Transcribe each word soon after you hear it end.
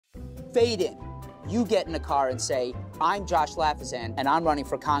Fade in. You get in a car and say, I'm Josh Lafazan, and I'm running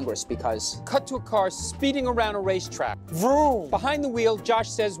for Congress because... Cut to a car speeding around a racetrack. Vroom! Behind the wheel, Josh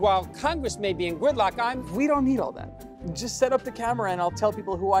says, while Congress may be in gridlock, We don't need all that. Just set up the camera and I'll tell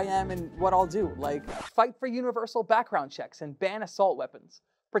people who I am and what I'll do. Like, fight for universal background checks and ban assault weapons.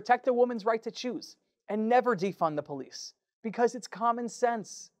 Protect a woman's right to choose. And never defund the police. Because it's common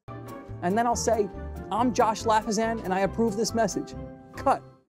sense. And then I'll say, I'm Josh Lafazan and I approve this message. Cut.